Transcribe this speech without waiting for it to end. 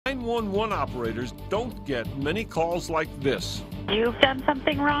911 operators don't get many calls like this. You've done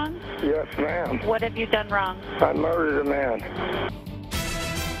something wrong? Yes, ma'am. What have you done wrong? I murdered a man.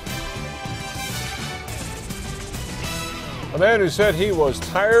 A man who said he was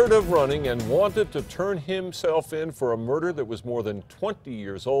tired of running and wanted to turn himself in for a murder that was more than 20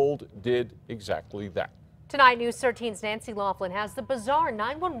 years old did exactly that. Tonight, News 13's Nancy Laughlin has the bizarre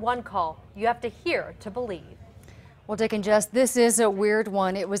 911 call you have to hear to believe. Well, Dick and Jess, this is a weird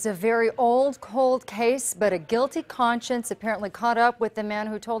one. It was a very old, cold case, but a guilty conscience apparently caught up with the man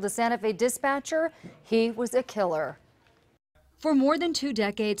who told a Santa Fe dispatcher he was a killer. For more than 2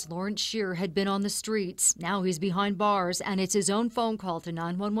 decades, Lawrence Shear had been on the streets. Now he's behind bars, and it's his own phone call to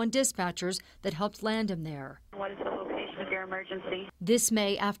 911 dispatchers that helped land him there. What is the location of your emergency? This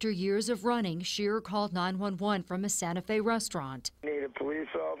May, after years of running, Shear called 911 from a Santa Fe restaurant. I need a police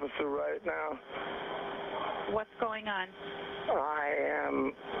officer right now. What's going on?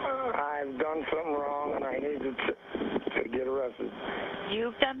 I've done something wrong and I need to get arrested.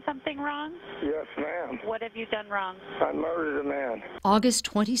 You've done something wrong? Yes, ma'am. What have you done wrong? I murdered a man. August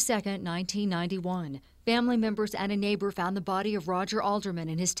 22nd, 1991. Family members and a neighbor found the body of Roger Alderman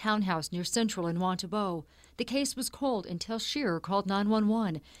in his townhouse near Central in Montebeau. The case was cold until Shearer called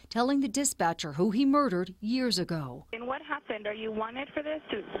 911, telling the dispatcher who he murdered years ago. And what happened? Are you wanted for this?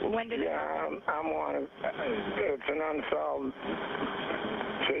 When did it happen? I'm wanted. It's an unsolved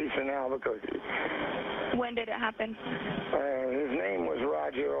case in Albuquerque. When did it happen? His name was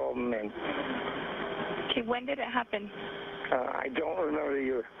Roger Alderman. Okay, when did it happen? I don't remember the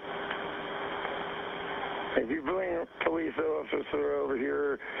year. If you bring a police officer over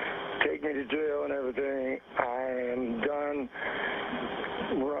here, take me to jail and everything, I am done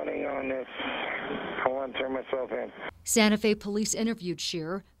running on this. I want to turn myself in. Santa Fe police interviewed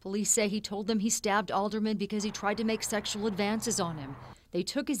Shearer. Police say he told them he stabbed Alderman because he tried to make sexual advances on him. They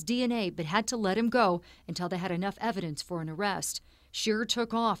took his DNA but had to let him go until they had enough evidence for an arrest. Shearer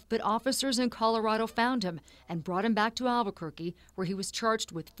took off, but officers in Colorado found him and brought him back to Albuquerque, where he was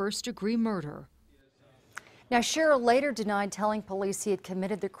charged with first-degree murder. Now, Shearer later denied telling police he had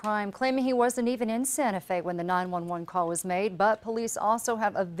committed the crime, claiming he wasn't even in Santa Fe when the 911 call was made, but police also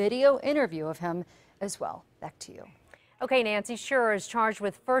have a video interview of him as well. Back to you. Okay, Nancy, Shearer is charged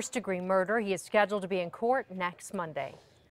with first-degree murder. He is scheduled to be in court next Monday.